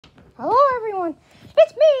Hello everyone,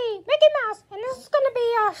 it's me, Mickey Mouse, and this is going to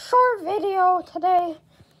be a short video today.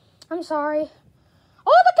 I'm sorry.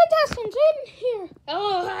 All the contestants in here.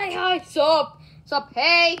 Oh, hi, sup,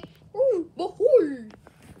 hey. Ooh, boy.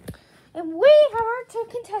 And we have our two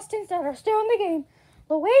contestants that are still in the game,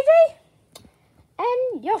 Luigi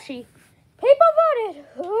and Yoshi. People voted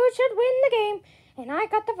who should win the game, and I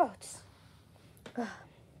got the votes.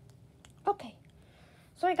 Okay,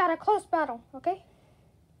 so we got a close battle, okay?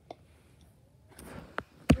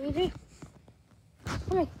 Luigi,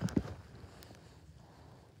 come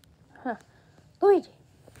here. Luigi,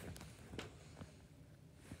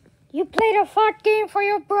 you played a fought game for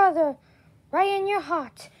your brother, right in your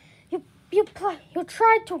heart. You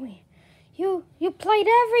tried to win. You played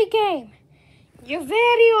every game. You're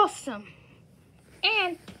very awesome,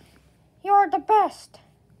 and you're the best.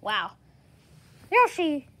 Wow.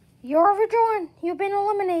 Yoshi, you're rejoined. You've been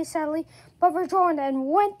eliminated, sadly, but rejoined and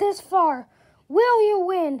went this far. Will you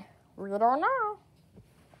win? We don't know.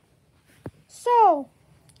 So,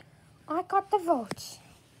 I got the votes.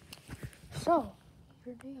 So,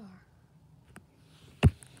 here they are.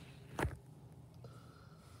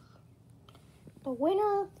 The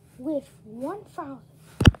winner with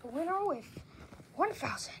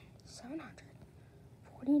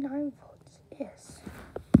 1,749 votes is...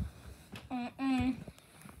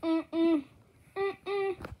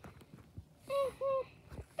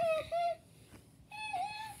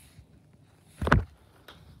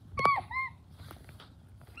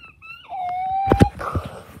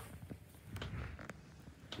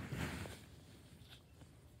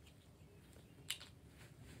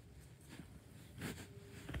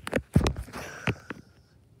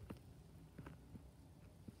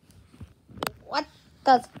 What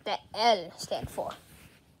does the L stand for?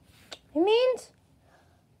 It means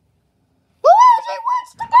Luigi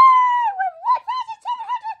wins the game with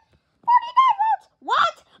 1,749 votes.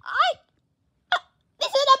 What? This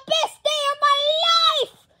is the best day of my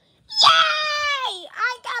life! Yay!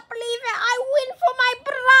 I can't believe it. I win for my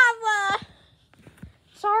brother.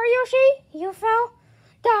 Sorry, Yoshi, you fell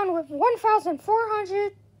down with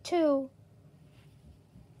 1,402.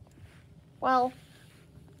 Well,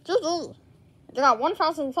 you got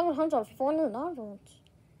 1,749 votes.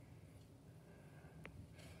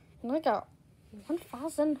 And I got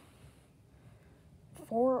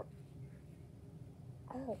 400.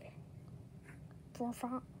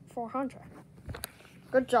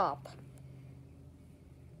 Good job.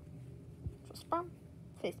 Fist bump,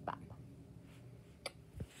 fist bump.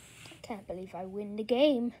 I can't believe I win the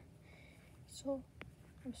game.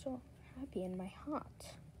 I'm so happy in my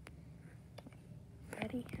heart.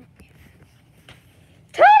 Very happy.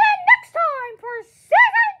 Till then, next time for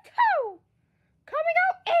season 2, coming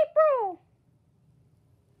out April.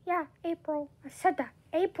 Yeah, April. I said that.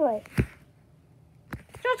 April. So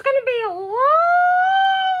it's going to be a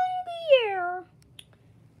long year.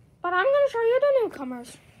 But I'm going to show you the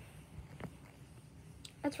newcomers.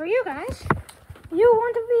 That's for you guys. You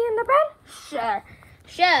want to be in the bed?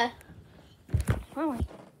 Sure. Oh, wait.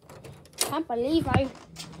 Can't believe I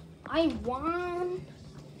won.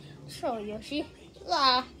 Show Yoshi.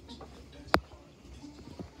 Yeah.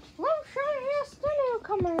 Let's show you the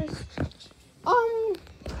newcomers.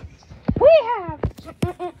 We have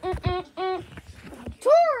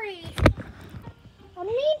Tori, a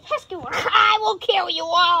mean pesky one. I will kill you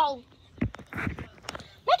all.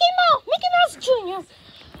 Mickey Mouse Jr.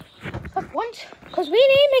 But once, because we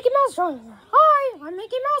need Mickey Mouse Jr. Hi, I'm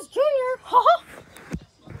Mickey Mouse Jr. Haha.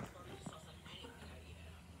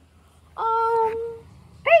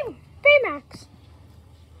 Baymax.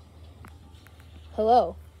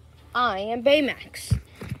 Hello, I am Baymax.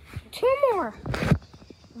 2 more.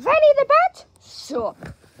 Vanny the Bat. Sup.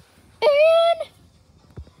 And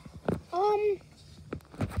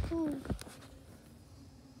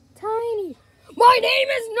Tiny. My name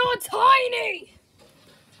is not Tiny.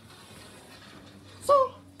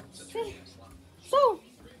 So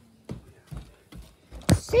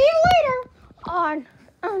see you later on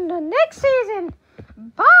the next season.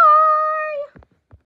 Bye.